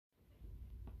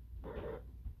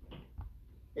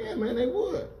Yeah, man, they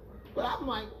would. But I'm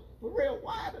like, for real,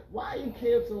 why you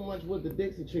care so much what the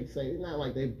Dixie Chicks say? It's not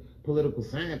like they political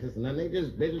scientists and nothing. They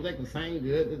just can sing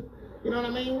good. You know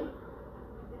what I mean?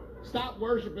 Stop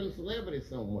worshiping celebrities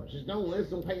so much. Just don't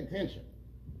listen, pay attention.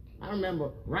 I remember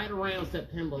right around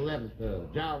September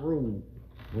 11th, Ja Rule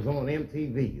was on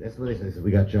MTV. That's what they said.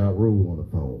 We got Ja Rule on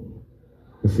the phone.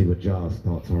 Let's see what Ja's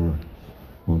thoughts are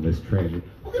on this tragedy.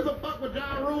 Who gives a fuck what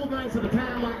Ja Rule thinks at a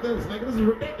time like this? Nigga, this is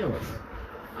ridiculous.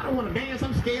 I don't want to dance.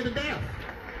 I'm scared to death.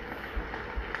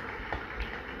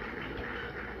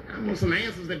 I want some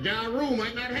answers that Ja Rule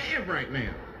might not have right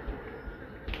now.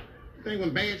 I think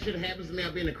when bad shit happens to me,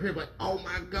 I'll be in the crib like, oh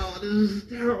my God, this is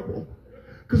terrible.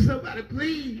 Could somebody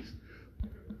please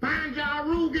find Ja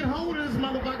Rule, get hold of this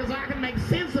motherfucker so I can make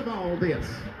sense of all this.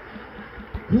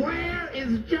 Where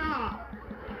is Ja?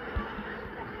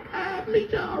 Have me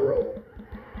Ja Rule.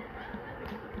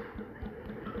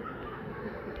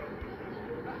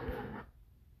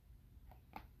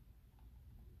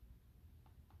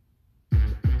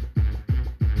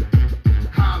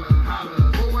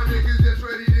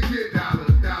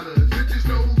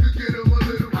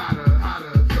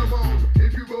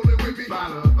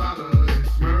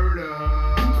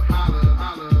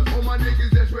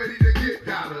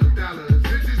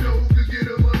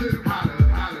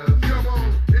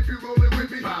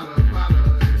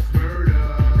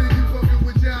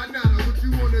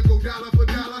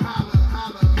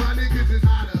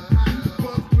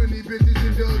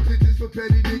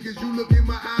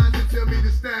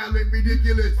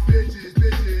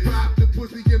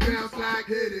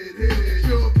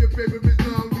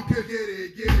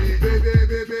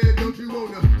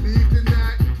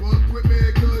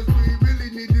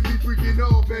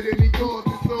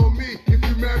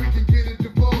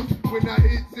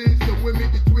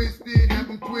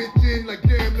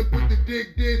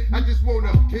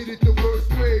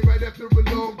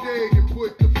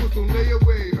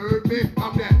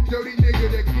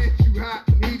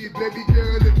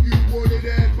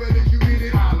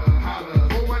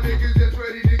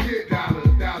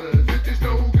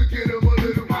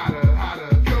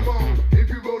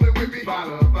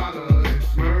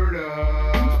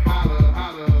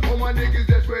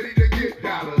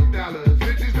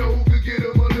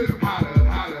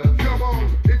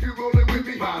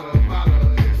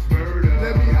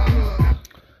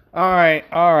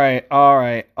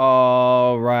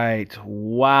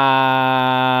 Wow.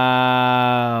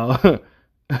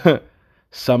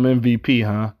 Some MVP,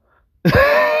 huh? all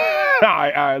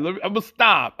right. I'm gonna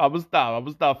stop. I'm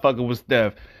gonna stop fucking with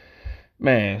Steph.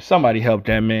 Man, somebody help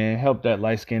that man. Help that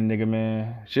light-skinned nigga,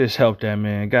 man. Just help that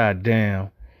man. God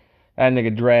damn. That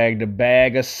nigga dragged a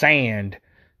bag of sand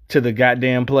to the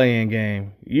goddamn playing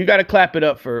game. You gotta clap it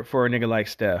up for a nigga like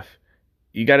Steph.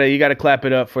 You gotta clap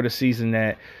it up for the season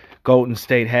that Golden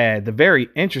State had. The very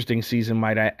interesting season,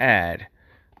 might I add.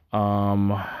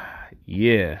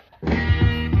 Yeah.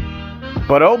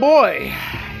 But oh boy,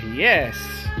 yes.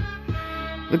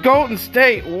 The Golden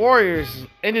State Warriors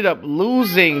ended up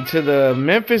losing to the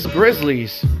Memphis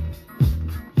Grizzlies.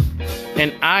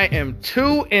 And I am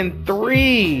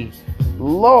 2-3.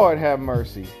 Lord have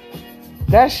mercy.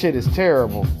 That shit is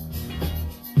terrible.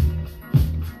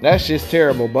 That shit's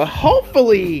terrible. But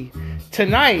hopefully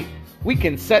tonight we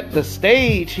can set the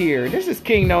stage here. This is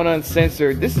King Known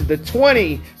Uncensored. This is the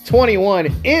 2021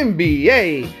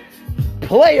 NBA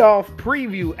playoff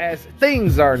preview as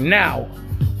things are now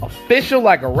official,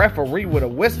 like a referee with a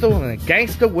whistle and a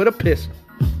gangster with a pistol.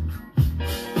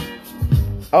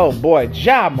 Oh boy,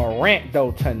 Ja Morant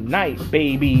though tonight,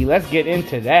 baby. Let's get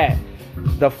into that.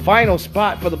 The final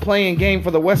spot for the playing game for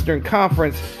the Western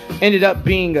Conference ended up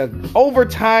being an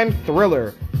overtime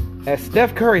thriller, as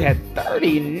Steph Curry had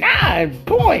 39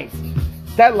 points.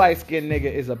 That light-skinned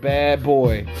nigga is a bad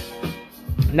boy.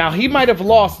 Now, he might have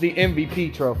lost the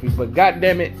MVP trophy, but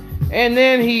goddammit. And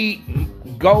then he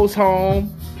goes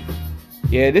home.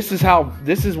 Yeah, this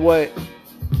is why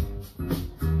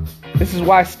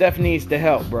Steph needs to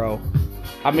help, bro.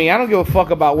 I mean, I don't give a fuck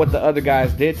about what the other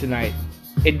guys did tonight.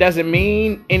 It doesn't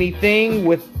mean anything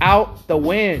without the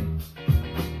win.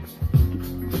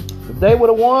 If they would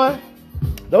have won,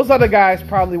 those other guys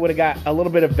probably would have got a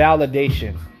little bit of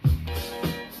validation.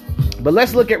 But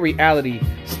let's look at reality.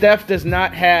 Steph does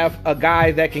not have a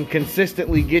guy that can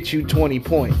consistently get you 20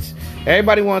 points.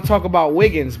 Everybody want to talk about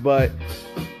Wiggins, but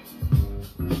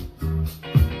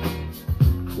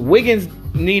Wiggins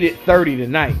needed 30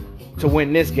 tonight to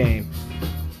win this game.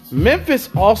 Memphis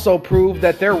also proved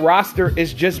that their roster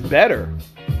is just better.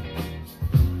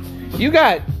 You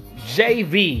got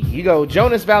JV,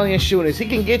 Jonas Valanciunas. He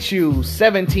can get you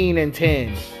 17 and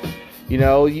 10. You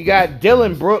know, you got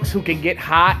Dillon Brooks who can get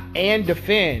hot and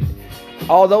defend.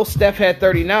 Although Steph had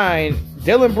 39,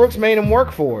 Dillon Brooks made him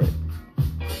work for it.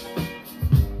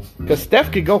 Because Steph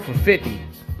could go for 50.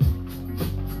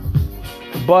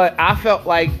 But I felt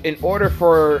like in order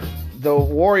for the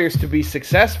Warriors to be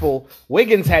successful,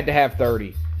 Wiggins had to have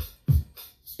 30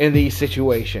 in these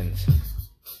situations.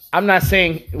 I'm not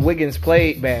saying Wiggins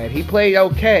played bad. He played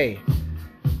okay.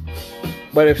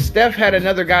 But if Steph had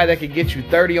another guy that could get you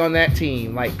 30 on that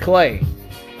team, like Klay,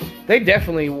 they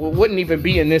definitely wouldn't even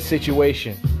be in this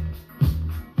situation.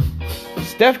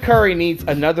 Steph Curry needs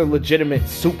another legitimate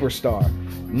superstar.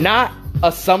 Not a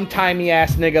sometimey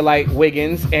ass nigga like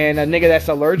Wiggins and a nigga that's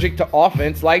allergic to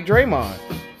offense like Draymond.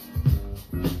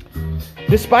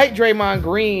 Despite Draymond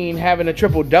Green having a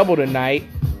triple-double tonight,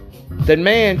 the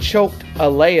man choked a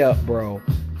layup, bro.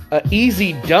 An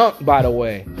easy dunk, by the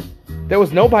way. There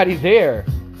was nobody there.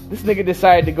 This nigga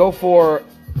decided to go for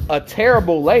a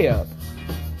terrible layup.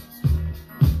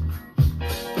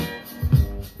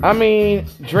 I mean,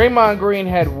 Draymond Green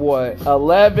had what?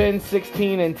 11,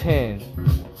 16, and 10.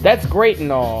 That's great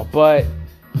and all, but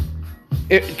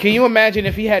can you imagine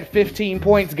if he had 15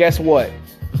 points, guess what?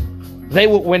 They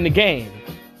would win the game.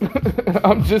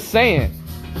 I'm just saying.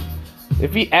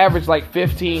 If he averaged like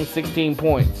 15, 16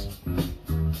 points.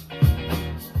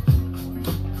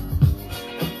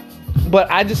 But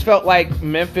I just felt like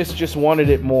Memphis just wanted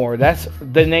it more. That's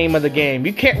the name of the game.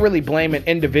 You can't really blame an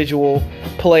individual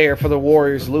player for the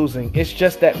Warriors losing. It's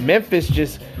just that Memphis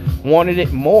just wanted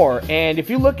it more. And if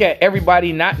you look at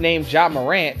everybody not named Ja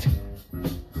Morant,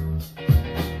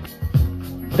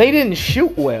 they didn't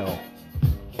shoot well.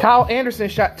 Kyle Anderson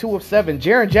shot 2 of 7.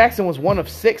 Jaren Jackson was 1 of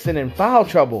 6 and in foul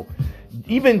trouble.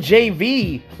 Even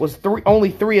JV was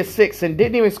only 3 of 6 and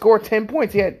didn't even score 10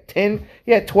 points. He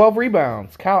had 12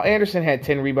 rebounds. Kyle Anderson had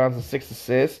 10 rebounds and 6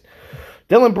 assists.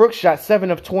 Dillon Brooks shot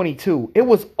 7 of 22. It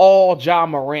was all Ja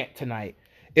Morant tonight.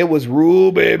 It was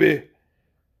rule, baby.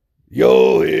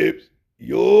 Yo hips,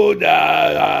 yo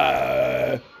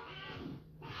die.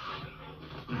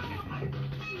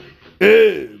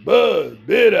 Hey, buzz,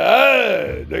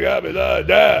 bitter, they got me lying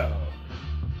down.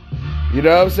 You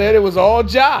know what I'm saying? It was all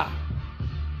Ja.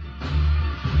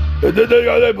 And then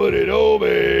they put it on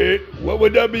me. What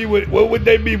would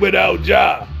they be without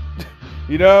Ja?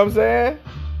 You know what I'm saying?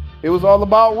 It was all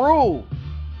about rule.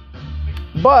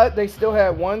 But they still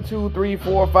had 1, 2, 3,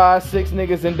 4, 5, 6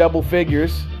 niggas in double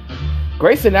figures.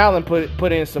 Grayson Allen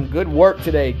put in some good work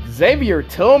today. Xavier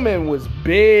Tillman was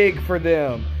big for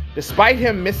them. Despite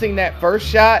him missing that first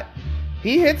shot,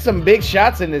 he hit some big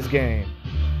shots in this game.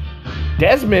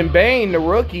 Desmond Bane, the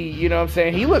rookie, you know what I'm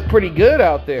saying? He looked pretty good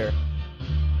out there.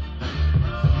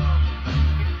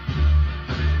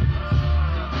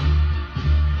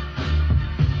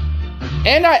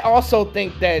 And I also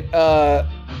think that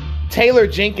Taylor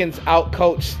Jenkins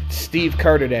outcoached Steve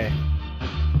Kerr today.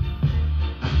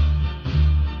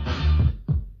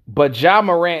 But Ja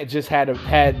Morant just had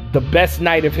the best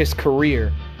night of his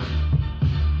career.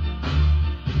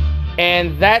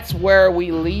 And that's where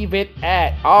we leave it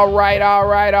at. All right.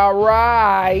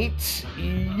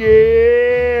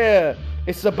 Yeah.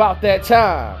 It's about that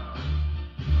time.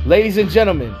 Ladies and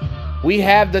gentlemen, we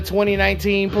have the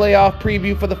 2019 playoff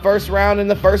preview for the first round and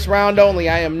the first round only.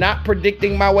 I am not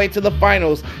predicting my way to the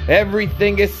finals.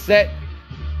 Everything is set.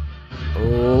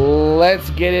 Let's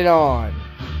get it on.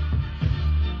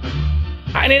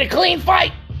 I need a clean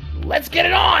fight. Let's get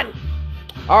it on.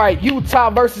 All right, Utah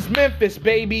versus Memphis,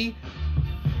 baby.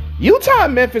 Utah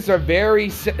and Memphis are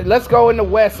let's go in the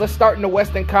West. Let's start in the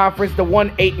Western Conference, the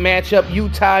 1-8 matchup,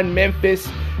 Utah and Memphis.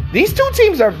 These two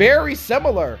teams are very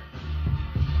similar.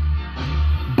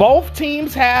 Both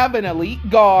teams have an elite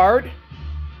guard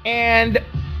and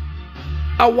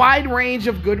a wide range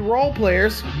of good role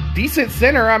players. Decent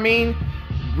center. I mean,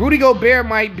 Rudy Gobert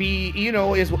might be,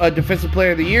 is a Defensive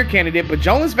Player of the Year candidate, but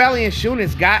Jonas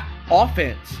Valanciunas got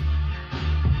offense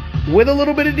with a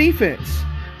little bit of defense.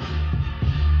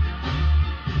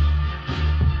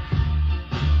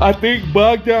 I think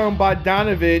Bogdan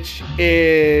Bogdanović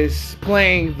is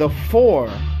playing the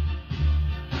 4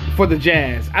 for the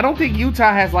Jazz. I don't think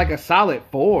Utah has like a solid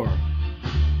 4.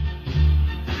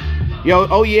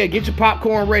 Oh yeah, get your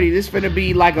popcorn ready. This finna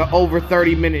be like an over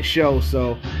 30-minute show,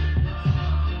 so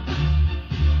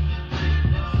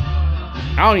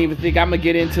I don't even think I'm gonna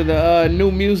get into the new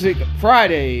music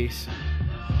Fridays.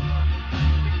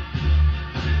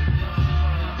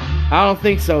 I don't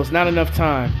think so. It's not enough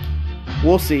time.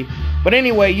 We'll see. But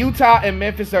anyway, Utah and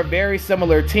Memphis are very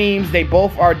similar teams. They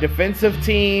both are defensive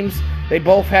teams. They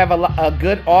both have a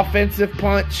good offensive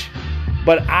punch.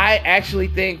 But I actually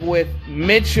think with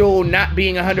Mitchell not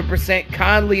being 100%,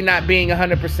 Conley not being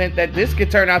 100%, that this could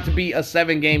turn out to be a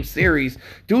 7-game series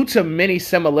due to many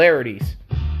similarities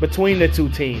between the two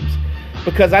teams.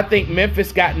 Because I think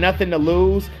Memphis got nothing to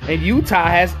lose and Utah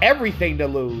has everything to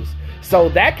lose. So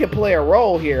that could play a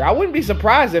role here. I wouldn't be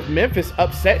surprised if Memphis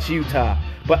upsets Utah.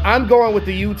 But I'm going with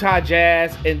the Utah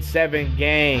Jazz in 7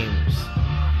 games.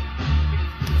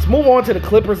 Let's move on to the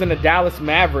Clippers and the Dallas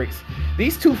Mavericks.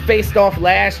 These two faced off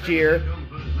last year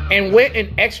and went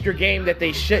an extra game that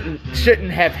they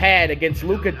shouldn't have had against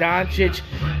Luka Doncic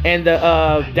and the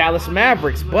Dallas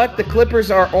Mavericks. But the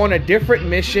Clippers are on a different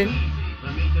mission.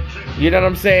 You know what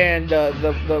I'm saying?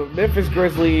 The Memphis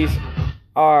Grizzlies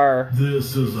are...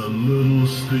 This is a Little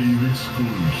Steve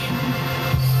exclusive.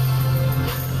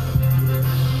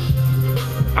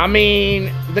 I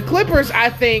mean, the Clippers, I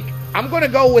think, I'm going to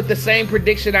go with the same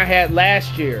prediction I had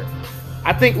last year.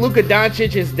 I think Luka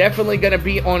Doncic is definitely going to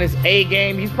be on his A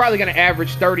game. He's probably going to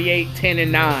average 38, 10,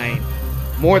 and 9,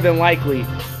 more than likely.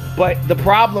 But the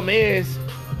problem is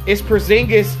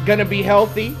Porzingis going to be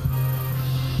healthy?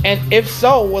 And if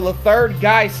so, will a third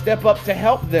guy step up to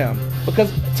help them?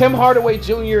 Because Tim Hardaway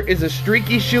Jr. is a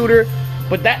streaky shooter,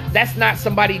 but that's not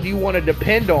somebody you want to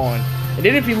depend on. And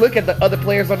then if you look at the other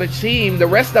players on the team, the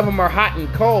rest of them are hot and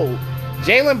cold.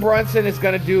 Jalen Brunson is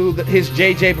going to do his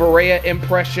J.J. Barea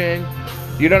impression.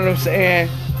 You know what I'm saying?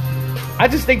 I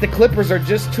just think the Clippers are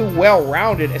just too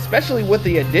well-rounded, especially with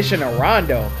the addition of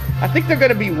Rondo. I think they're going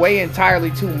to be way entirely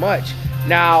too much.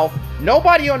 Now,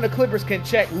 nobody on the Clippers can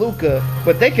check Luka,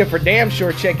 but they can for damn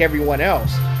sure check everyone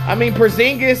else. I mean,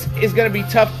 Porzingis is going to be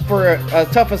tough for a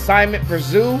tough assignment for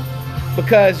Zoo.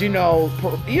 Because, you know,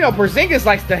 Porzingis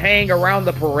likes to hang around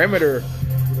the perimeter.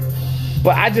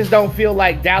 But I just don't feel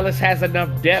like Dallas has enough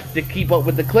depth to keep up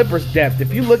with the Clippers' depth.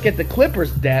 If you look at the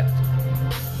Clippers' depth,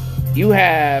 you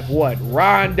have,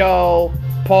 Rondo,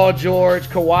 Paul George,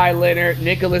 Kawhi Leonard,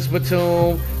 Nicholas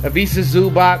Batum, Ivica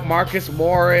Zubac, Marcus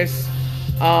Morris,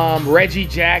 Reggie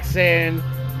Jackson,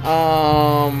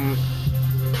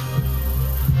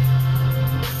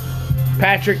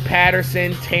 Patrick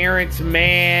Patterson, Terrence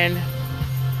Mann,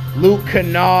 Luke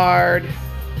Kennard.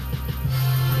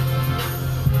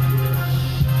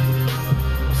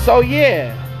 So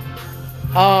yeah,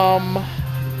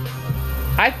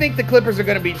 I think the Clippers are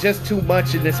going to be just too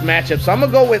much in this matchup. So I'm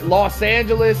going to go with Los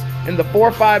Angeles in the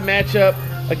 4-5 matchup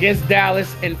against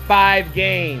Dallas in 5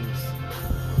 games.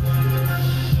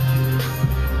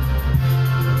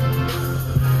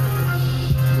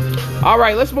 All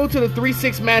right, let's move to the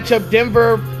 3-6 matchup.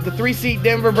 The 3-seed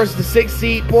Denver versus the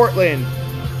 6-seed Portland.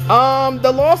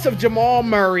 The loss of Jamal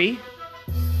Murray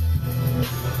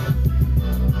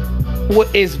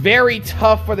is very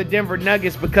tough for the Denver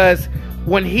Nuggets because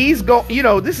when he's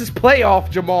this is playoff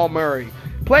Jamal Murray.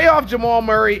 Playoff Jamal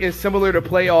Murray is similar to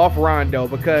playoff Rondo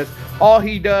because all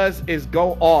he does is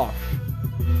go off.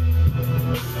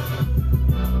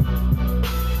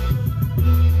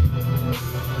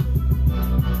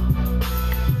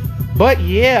 But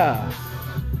yeah,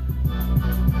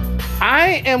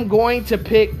 I am going to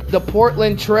pick the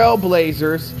Portland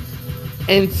Trailblazers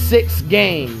in 6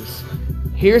 games.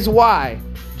 Here's why.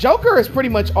 Joker is pretty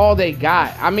much all they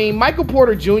got. I mean, Michael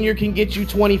Porter Jr. can get you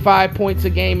 25 points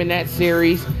a game in that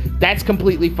series. That's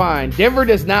completely fine. Denver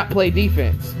does not play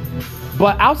defense.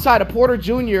 But outside of Porter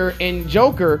Jr. and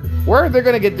Joker, where are they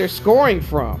going to get their scoring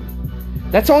from?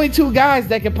 That's only 2 guys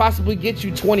that can possibly get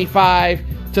you 25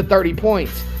 to 30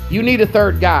 points. You need a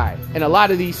third guy in a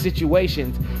lot of these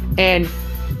situations. And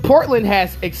Portland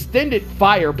has extended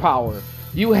firepower.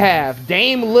 You have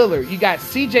Dame Lillard. You got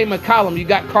C.J. McCollum. You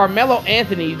got Carmelo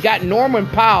Anthony. You got Norman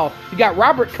Powell. You got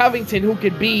Robert Covington, who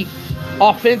could be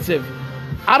offensive.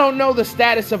 I don't know the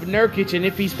status of Nurkic and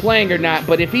if he's playing or not,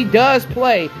 but if he does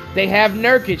play, they have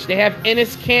Nurkic. They have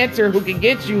Enes Kanter, who can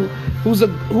get you, who's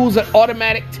an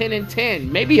automatic 10 and 10,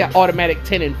 maybe an automatic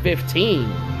 10 and 15.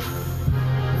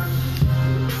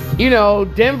 You know,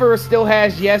 Denver still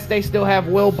has, they still have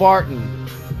Will Barton.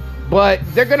 But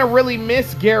they're going to really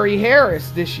miss Gary Harris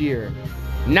this year.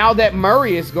 Now that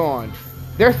Murray is gone.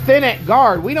 They're thin at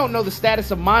guard. We don't know the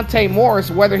status of Monte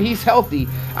Morris, whether he's healthy.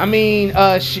 I mean,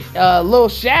 Lil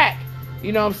Shaq,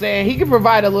 you know what I'm saying? He can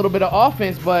provide a little bit of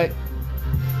offense, but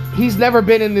he's never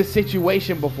been in this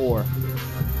situation before.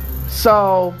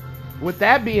 So, with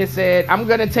that being said, I'm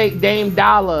going to take Dame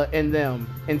Dollar in them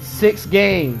in 6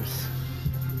 games.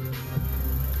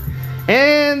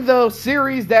 And the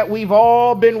series that we've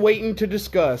all been waiting to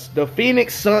discuss, the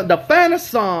Phoenix Suns, the Phoenix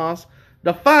Suns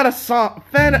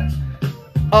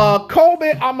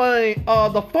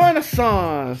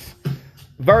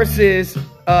versus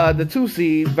the 2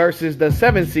 seed versus the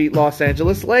 7 seed Los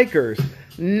Angeles Lakers.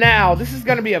 Now, this is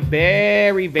going to be a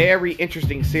very, very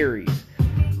interesting series.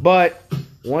 But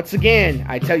once again,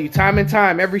 I tell you time and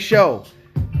time, every show,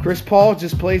 Chris Paul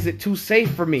just plays it too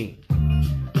safe for me.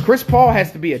 Chris Paul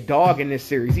has to be a dog in this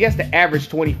series. He has to average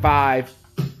 25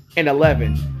 and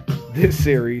 11 this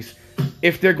series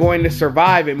if they're going to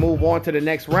survive and move on to the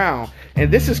next round.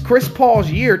 And this is Chris Paul's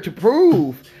year to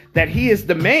prove that he is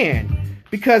the man,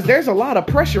 because there's a lot of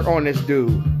pressure on this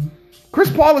dude. Chris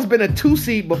Paul has been a 2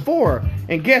 seed before,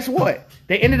 and guess what?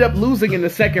 They ended up losing in the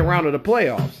second round of the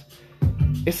playoffs.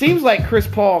 It seems like Chris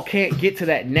Paul can't get to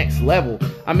that next level.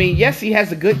 I mean, yes, he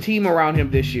has a good team around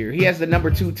him this year. He has the number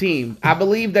 2 team. I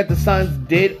believe that the Suns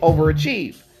did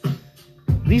overachieve.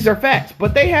 These are facts.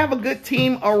 But they have a good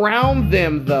team around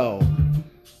them, though.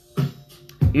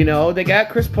 You know, they got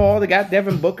Chris Paul, they got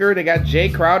Devin Booker, they got Jay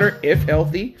Crowder, if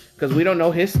healthy, because we don't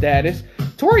know his status.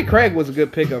 Torrey Craig was a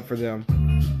good pickup for them.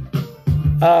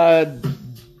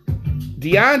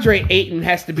 DeAndre Ayton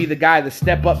has to be the guy to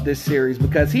step up this series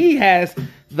because he has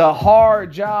the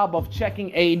hard job of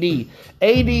checking AD.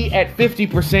 AD at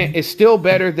 50% is still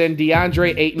better than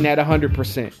DeAndre Ayton at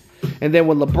 100%. And then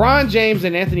when LeBron James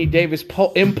and Anthony Davis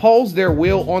impose their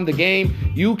will on the game,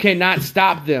 you cannot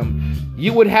stop them.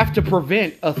 You would have to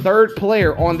prevent a third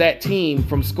player on that team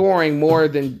from scoring more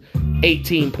than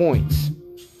 18 points.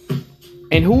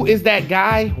 And who is that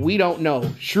guy? We don't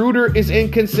know. Schroeder is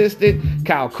inconsistent.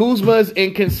 Kyle Kuzma is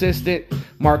inconsistent.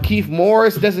 Markieff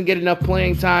Morris doesn't get enough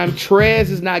playing time. Trez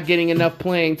is not getting enough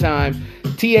playing time.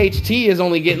 THT is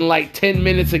only getting like 10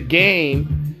 minutes a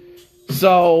game.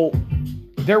 So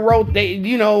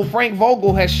Frank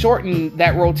Vogel has shortened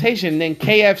that rotation. Then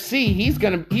KFC,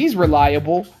 he's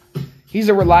reliable. He's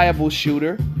a reliable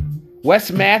shooter.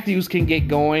 Wes Matthews can get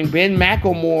going. Ben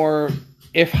McLemore,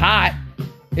 if hot,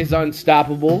 is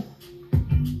unstoppable.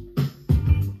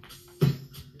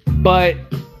 But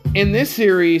in this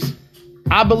series,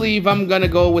 I believe I'm going to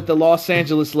go with the Los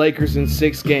Angeles Lakers in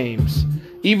 6 games.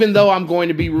 Even though I'm going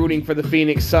to be rooting for the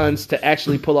Phoenix Suns to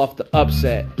actually pull off the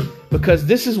upset. Because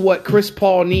this is what Chris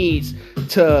Paul needs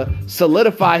to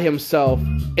solidify himself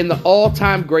in the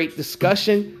all-time great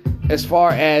discussion as far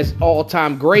as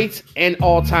all-time greats and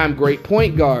all-time great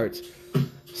point guards.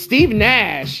 Steve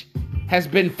Nash has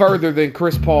been further than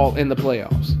Chris Paul in the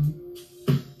playoffs.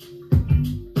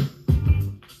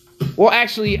 Well,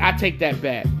 actually, I take that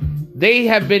back. They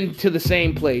have been to the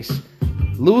same place,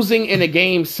 losing in a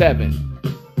Game 7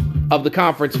 of the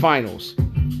conference finals.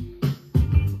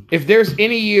 If there's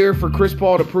any year for Chris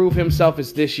Paul to prove himself,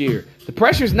 it's this year. The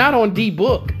pressure's not on D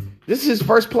Book. This is his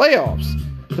first playoffs.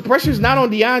 The pressure's not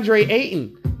on DeAndre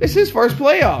Ayton. This is his first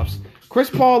playoffs. Chris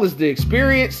Paul is the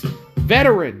experienced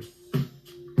veteran.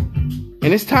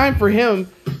 And it's time for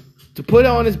him to put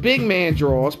on his big man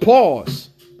draws. Pause.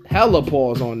 Hella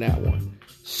pause on that one.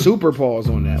 Super pause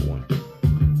on that one.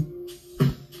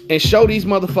 And show these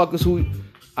motherfuckers who...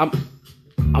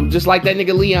 I'm just like that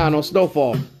nigga Leon on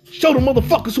Snowfall. Show the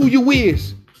motherfuckers who you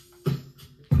is.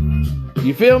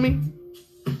 You feel me?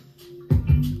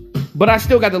 But I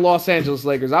still got the Los Angeles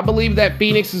Lakers. I believe that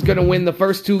Phoenix is going to win the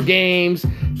first 2 games.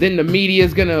 Then the media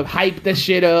is going to hype that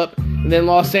shit up. And then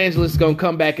Los Angeles is going to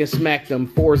come back and smack them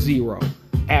 4-0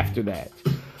 after that.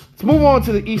 Let's move on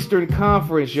to the Eastern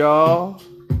Conference, y'all.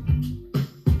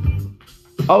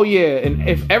 Oh, yeah. And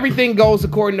if everything goes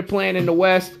according to plan in the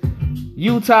West,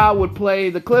 Utah would play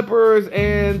the Clippers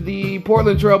and the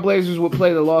Portland Trail Blazers would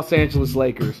play the Los Angeles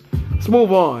Lakers. Let's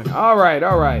move on. All right.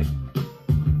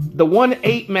 The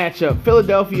 1-8 matchup,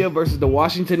 Philadelphia versus the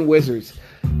Washington Wizards.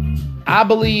 I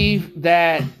believe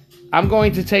that I'm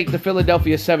going to take the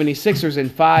Philadelphia 76ers in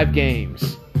 5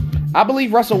 games. I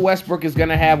believe Russell Westbrook is going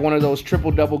to have one of those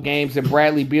triple-double games and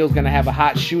Bradley Beal is going to have a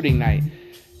hot shooting night.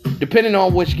 Depending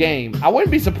on which game. I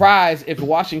wouldn't be surprised if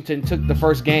Washington took the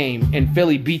first game and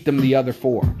Philly beat them the other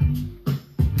 4.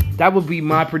 That would be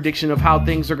my prediction of how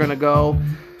things are going to go.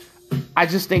 I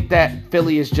just think that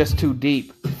Philly is just too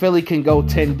deep. Philly can go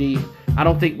 10 deep. I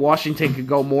don't think Washington could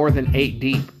go more than 8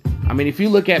 deep. I mean, if you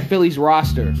look at Philly's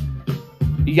roster,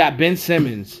 you got Ben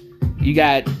Simmons, you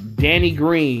got Danny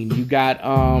Green, you got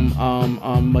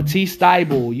Matisse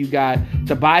Thybulle, you got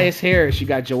Tobias Harris, you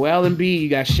got Joel Embiid, you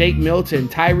got Shake Milton,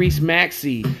 Tyrese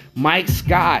Maxey, Mike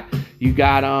Scott, you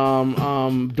got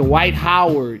Dwight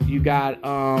Howard, you got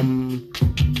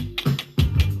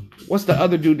what's the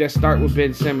other dude that start with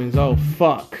Ben Simmons? Oh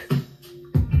fuck.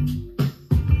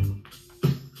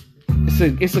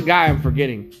 It's a guy I'm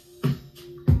forgetting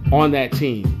on that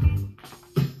team.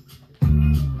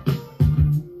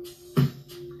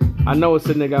 I know it's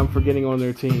a nigga I'm forgetting on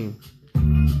their team.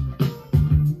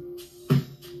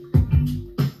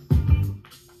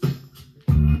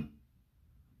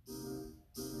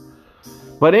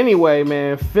 But anyway,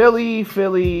 man,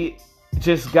 Philly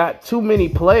just got too many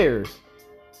players.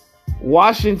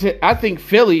 Washington, I think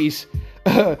Philly's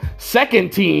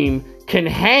second team can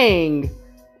hang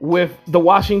with the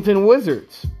Washington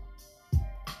Wizards.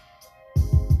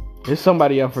 There's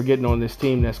somebody I'm forgetting on this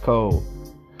team that's cold.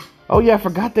 Oh, yeah, I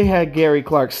forgot they had Gary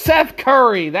Clark. Seth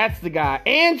Curry, that's the guy.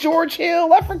 And George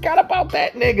Hill, I forgot about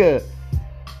that nigga.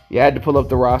 Yeah, I had to pull up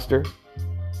the roster.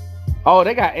 Oh,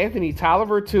 they got Anthony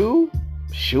Tolliver, too.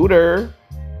 Shooter.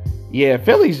 Yeah,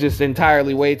 Philly's just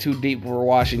entirely way too deep for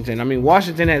Washington. I mean,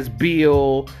 Washington has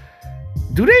Beal.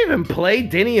 Do they even play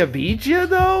Denny Avdija,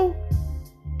 though?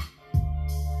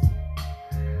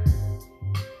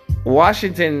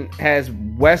 Washington has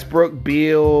Westbrook,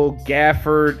 Beal,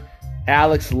 Gafford,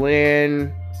 Alex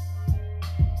Len,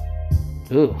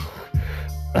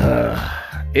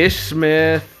 Ish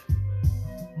Smith,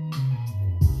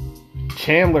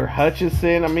 Chandler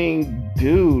Hutchison. I mean,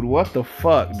 dude, what the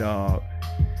fuck, dog?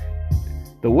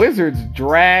 The Wizards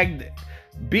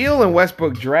Beal and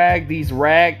Westbrook dragged these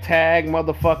ragtag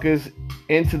motherfuckers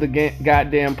into the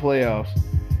goddamn playoffs.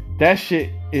 That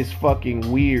shit is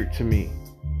fucking weird to me.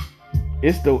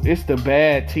 It's the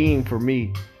bad team for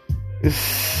me.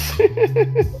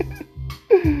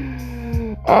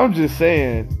 I'm just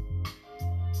saying.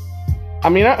 I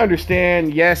mean, I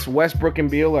understand, yes, Westbrook and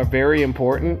Beal are very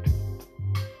important.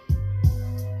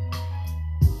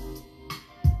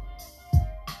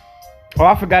 Oh,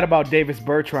 I forgot about Davis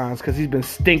Bertans because he's been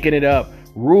stinking it up.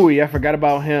 Rui, I forgot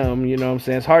about him. You know what I'm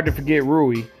saying? It's hard to forget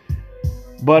Rui.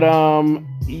 But,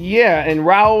 yeah, and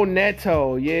Raul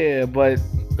Neto, yeah, but,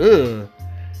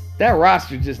 that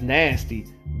roster just nasty.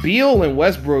 Beal and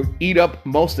Westbrook eat up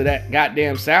most of that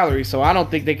goddamn salary, so I don't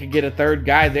think they could get a third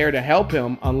guy there to help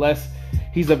him unless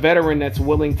he's a veteran that's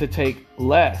willing to take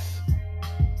less.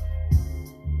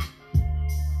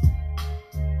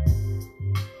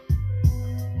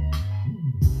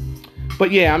 But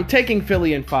yeah, I'm taking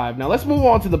Philly in 5. Now let's move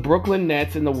on to the Brooklyn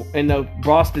Nets and the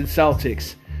Boston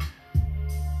Celtics.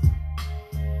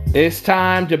 It's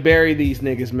time to bury these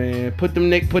niggas, man. Put the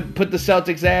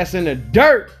Celtics ass in the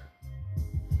dirt.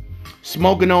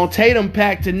 Smoking on Tatum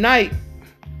pack tonight.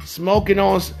 Smoking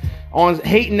on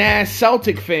hating ass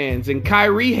Celtic fans and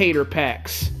Kyrie hater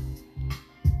packs.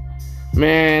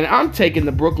 Man, I'm taking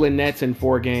the Brooklyn Nets in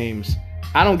 4 games.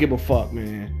 I don't give a fuck,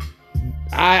 man.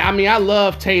 I mean, I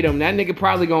love Tatum. That nigga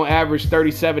probably gonna average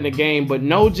 37 a game, but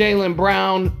no Jaylen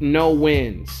Brown, no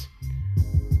wins.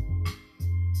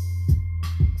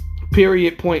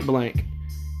 Period, point blank.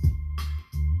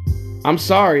 I'm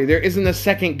sorry, there isn't a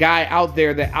second guy out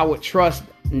there that I would trust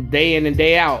day in and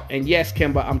day out. And yes,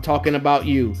 Kemba, I'm talking about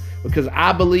you. Because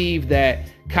I believe that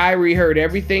Kyrie heard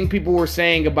everything people were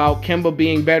saying about Kemba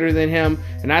being better than him.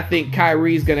 And I think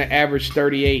Kyrie's going to average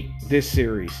 38 this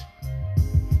series.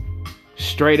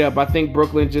 Straight up, I think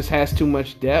Brooklyn just has too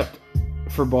much depth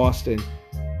for Boston.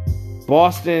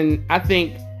 I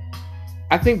think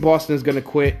Boston's going to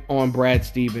quit on Brad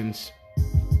Stevens.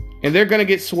 And they're going to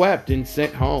get swept and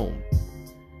sent home.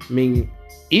 I mean,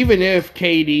 even if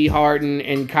KD, Harden,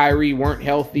 and Kyrie weren't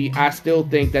healthy, I still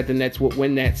think that the Nets would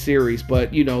win that series.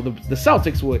 But, you know, the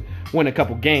Celtics would win a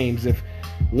couple games if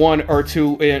 1 or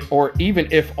 2, or even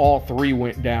if all 3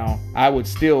 went down. I would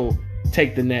still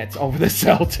take the Nets over the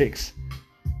Celtics.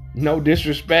 No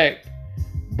disrespect,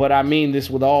 but I mean this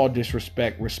with all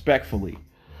disrespect, respectfully.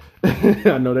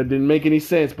 I know that didn't make any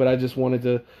sense, but I just wanted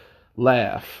to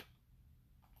laugh.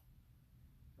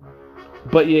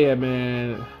 But yeah,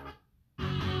 man.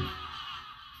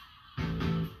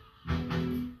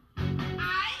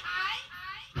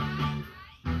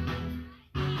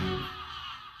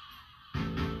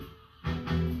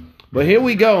 But here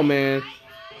we go, man.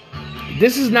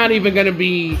 This is not even going to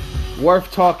be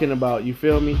worth talking about, you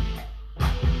feel me?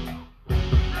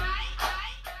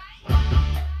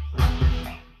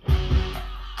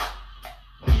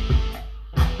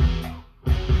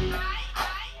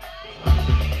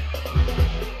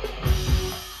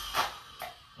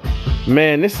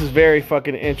 Man, this is very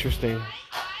fucking interesting.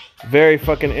 Very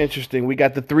fucking interesting. We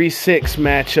got the 3-6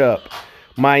 matchup.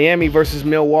 Miami versus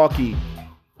Milwaukee.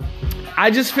 I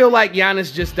just feel like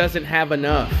Giannis just doesn't have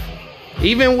enough.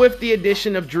 Even with the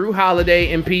addition of Drew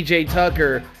Holiday and PJ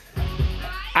Tucker,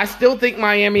 I still think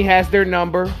Miami has their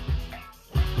number.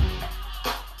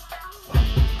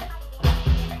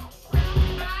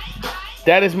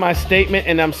 That is my statement,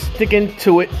 and I'm sticking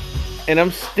to it.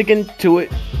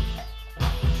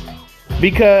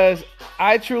 Because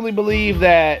I truly believe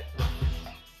that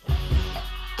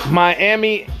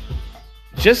Miami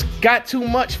just got too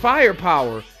much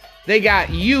firepower. They got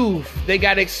youth. They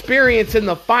got experience in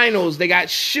the finals. They got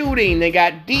shooting. They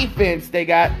got defense. They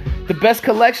got the best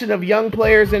collection of young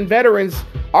players and veterans,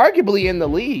 arguably, in the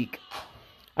league.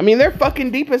 I mean, they're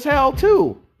fucking deep as hell,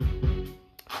 too.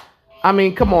 I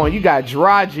mean, come on. You got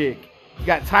Dragic. You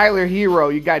got Tyler Hero.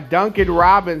 You got Duncan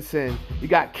Robinson. You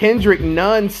got Kendrick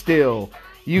Nunn still.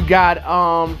 You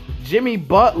got Jimmy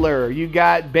Butler. You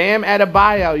got Bam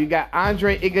Adebayo. You got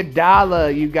Andre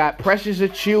Iguodala. You got Precious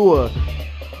Achiuwa.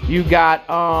 You got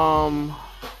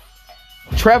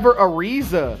Trevor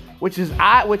Ariza, which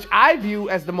I view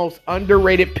as the most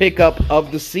underrated pickup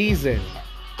of the season.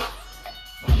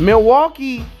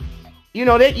 Milwaukee, you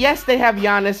know, they have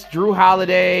Giannis, Drew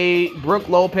Holiday, Brook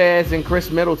Lopez, and Chris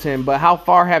Middleton, but how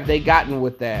far have they gotten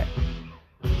with that?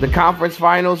 The conference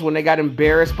finals, when they got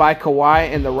embarrassed by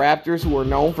Kawhi and the Raptors, who were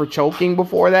known for choking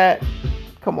before that?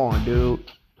 Come on, dude.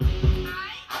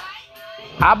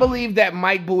 I believe that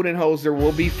Mike Budenholzer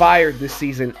will be fired this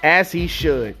season, as he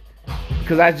should.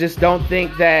 Because I just don't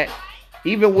think that,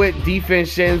 even with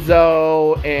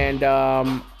DiVincenzo and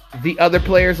the other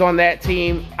players on that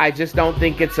team, I just don't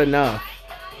think it's enough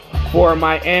for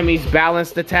Miami's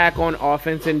balanced attack on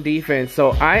offense and defense.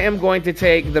 So I am going to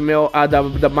take the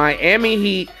Miami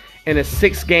Heat in a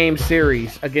 6-game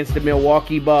series against the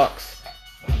Milwaukee Bucks.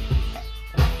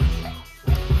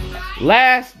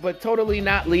 Last but totally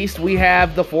not least, we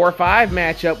have the 4-5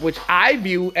 matchup, which I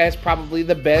view as probably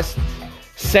the best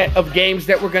set of games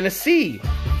that we're going to see.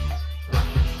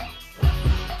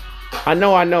 I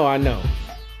know.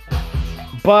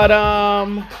 But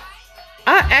I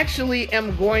actually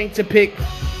am going to pick.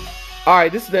 All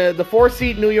right, this is the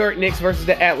 4-seed New York Knicks versus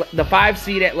the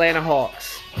 5-seed Atlanta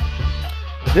Hawks.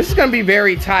 This is going to be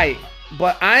very tight,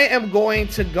 but I am going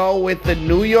to go with the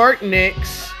New York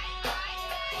Knicks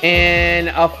in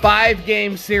a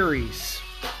 5-game series.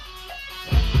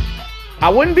 I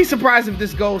wouldn't be surprised if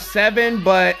this goes 7,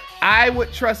 but I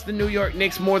would trust the New York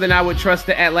Knicks more than I would trust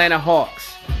the Atlanta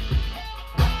Hawks,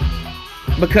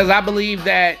 because I believe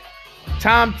that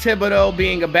Tom Thibodeau,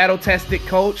 being a battle-tested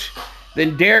coach,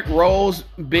 then Derrick Rose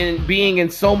being in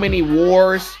so many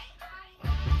wars,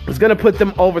 is going to put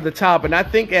them over the top. And I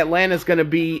think Atlanta's going to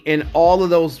be in all of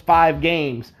those 5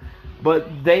 games,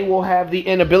 but they will have the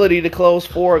inability to close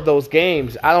 4 of those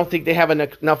games. I don't think they have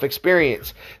enough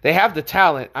experience. They have the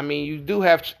talent. I mean, you do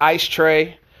have Ice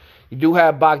Trae. You do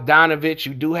have Bogdanovich.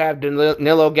 You do have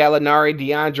Danilo Gallinari,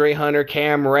 DeAndre Hunter,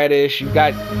 Cam Reddish. You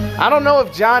got, I don't know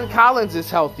if John Collins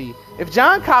is healthy. If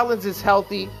John Collins is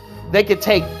healthy, they could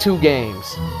take 2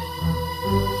 games.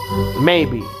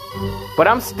 Maybe. But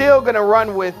I'm still going to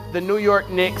run with the New York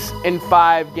Knicks in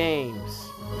 5 games.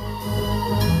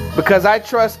 Because I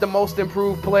trust the most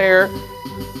improved player,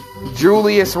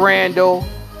 Julius Randle.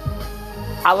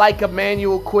 I like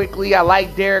Emmanuel Quickley. I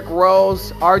like Derrick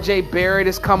Rose. RJ Barrett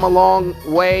has come a long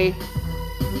way.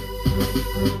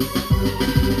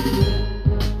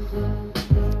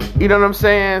 You know what I'm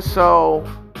saying? So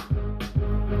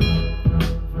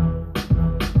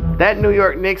that New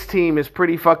York Knicks team is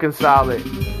pretty fucking solid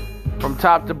from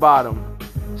top to bottom.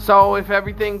 So if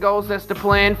everything goes as the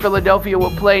plan, Philadelphia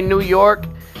will play New York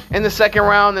in the second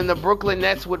round, and the Brooklyn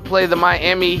Nets would play the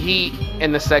Miami Heat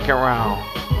in the second round.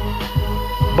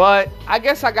 But I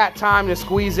guess I got time to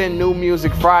squeeze in New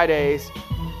Music Fridays.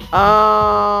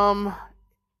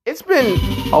 It's been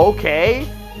okay.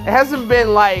 It hasn't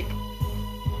been like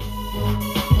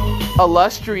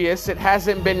illustrious. It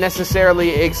hasn't been necessarily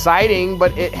exciting,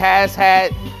 but it has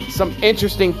had some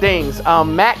interesting things.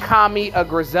 Matt Kami, a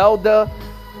Griselda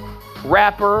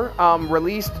rapper,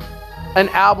 released an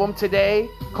album today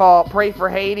called Pray for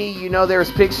Haiti. You know, there's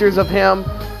pictures of him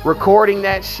recording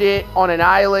that shit on an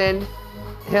island.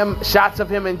 Shots of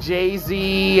him and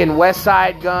Jay-Z and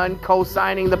Westside Gunn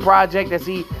co-signing the project, as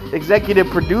he executive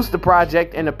produced the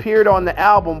project and appeared on the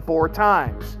album 4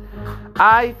 times.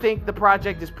 I think the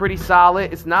project is pretty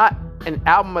solid. It's not an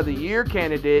album of the year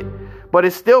candidate, but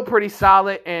it's still pretty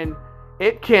solid, and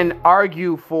it can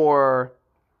argue for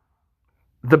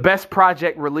the best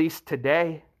project released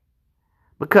today,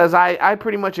 because I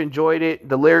pretty much enjoyed it.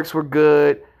 The lyrics were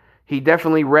good. He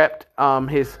definitely repped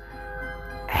his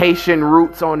Haitian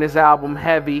roots on this album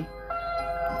heavy.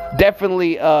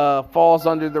 Definitely falls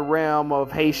under the realm of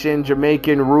Haitian,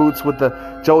 Jamaican roots with the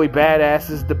Joey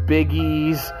Badasses, the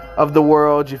Biggies of the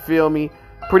world, you feel me?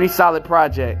 Pretty solid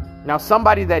project. Now,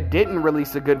 somebody that didn't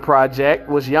release a good project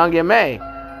was Young M.A.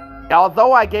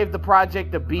 Although I gave the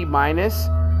project a B-,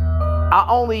 I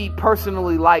only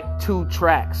personally liked 2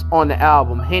 tracks on the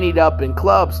album, Hennied Up and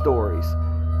Club Stories.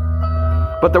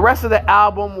 But the rest of the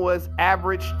album was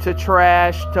average to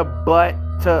trash to butt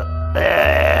to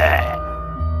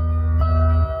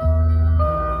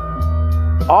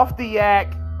Off the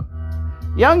yak,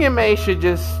 Young M.A should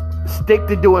just stick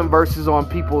to doing verses on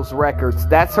people's records.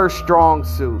 That's her strong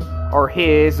suit, or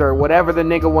his, or whatever the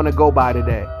nigga want to go by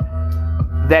today.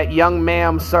 That young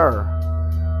ma'am, sir.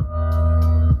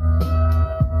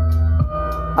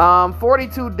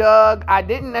 42 Doug, I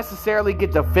didn't necessarily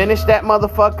get to finish that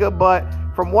motherfucker, but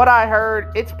from what I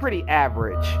heard, it's pretty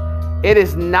average. It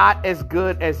is not as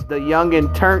good as the Young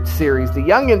and Turnt series. The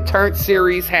Young and Turnt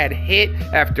series had hit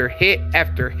after hit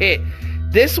after hit.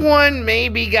 This one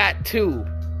maybe got 2.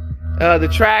 The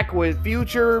track with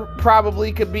Future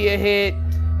probably could be a hit,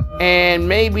 and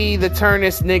maybe the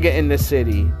Turnest Nigga in the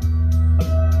City.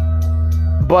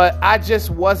 But I just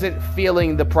wasn't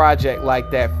feeling the project like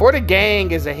that. For the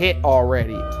Gang is a hit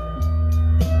already.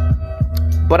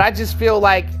 But I just feel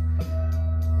like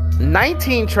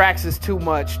 19 tracks is too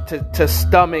much to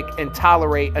stomach and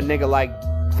tolerate a nigga like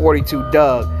 42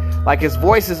 Doug. Like, his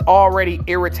voice is already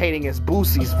irritating as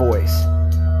Boosie's voice.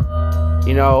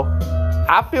 You know,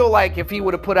 I feel like if he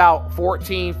would have put out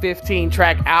 14, 15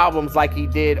 track albums like he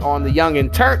did on the Young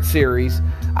and Turnt series,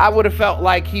 I would have felt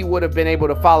like he would have been able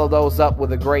to follow those up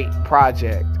with a great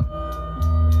project.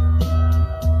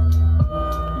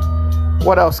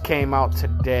 What else came out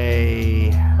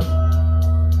today?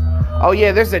 Oh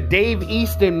yeah, there's a Dave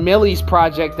East and Millie's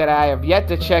project that I have yet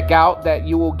to check out that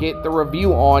you will get the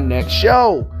review on next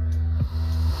show.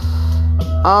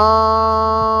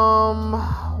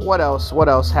 What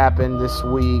else happened this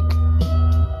week?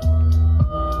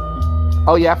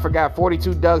 Oh yeah, I forgot.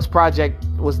 42 Doug's project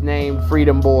was named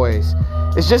Freedom Boys.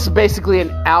 It's just basically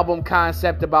an album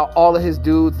concept about all of his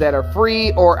dudes that are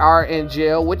free or are in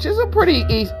jail, which is a pretty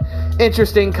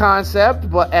interesting concept,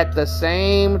 but at the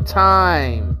same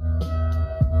time,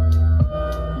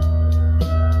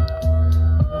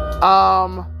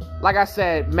 like I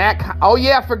said, oh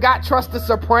yeah, I forgot Trust the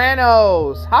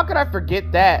Sopranos. How could I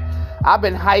forget that? I've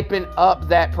been hyping up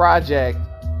that project.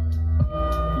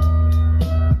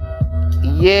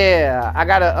 Yeah, I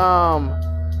gotta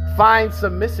find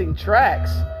some missing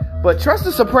tracks. But Trust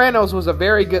the Sopranos was a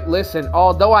very good listen,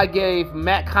 although I gave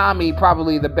Matt Kami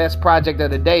probably the best project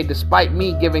of the day, despite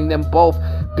me giving them both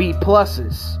B+.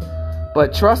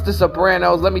 But Trust the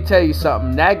Sopranos, let me tell you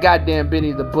something. That goddamn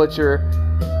Benny the Butcher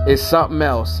is something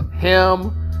else.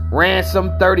 Him,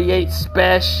 Ransom 38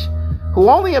 Special, who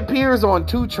only appears on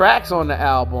 2 tracks on the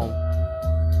album.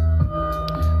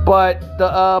 But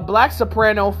the Black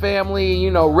Soprano family,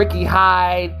 you know, Ricky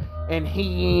Hyde and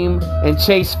Heem and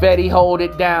Chase Fetty hold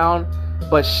it down.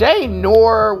 But Shay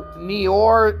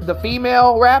Nior, the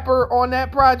female rapper on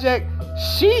that project,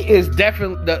 she is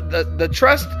definitely the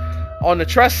Trust, on the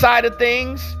Trust side of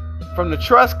things, from the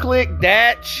Trust clique,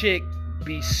 that chick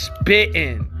be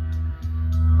spitting.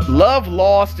 Love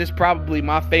Lost is probably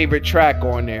my favorite track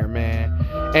on there, man.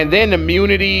 And then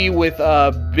Immunity with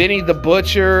Benny the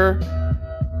Butcher.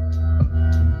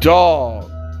 Dog.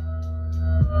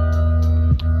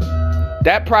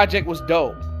 That project was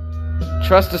dope.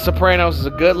 Trust the Sopranos is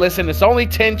a good listen. It's only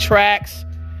 10 tracks.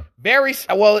 Benny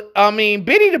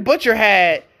the Butcher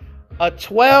had a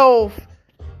 12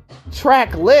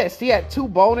 track list. He had 2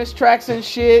 bonus tracks and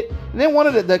shit. And then one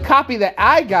of the copy that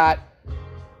I got,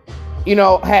 you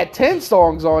know, had 10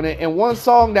 songs on it, and 1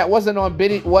 song that wasn't on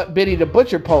what Benny the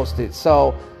Butcher posted.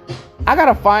 So I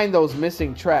gotta find those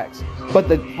missing tracks. But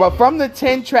from the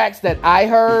 10 tracks that I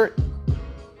heard,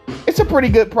 it's a pretty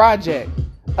good project.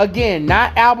 Again,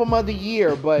 not album of the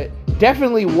year, but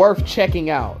definitely worth checking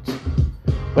out.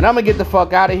 But I'm gonna get the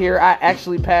fuck out of here. I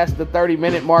actually passed the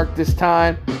 30-minute mark this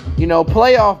time. You know,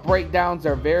 playoff breakdowns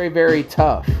are very, very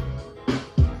tough.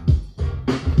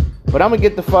 But I'm gonna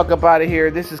get the fuck up out of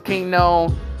here. This is King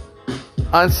Known,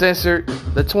 Uncensored,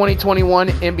 the 2021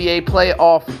 NBA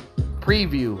playoff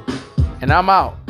preview. And I'm out.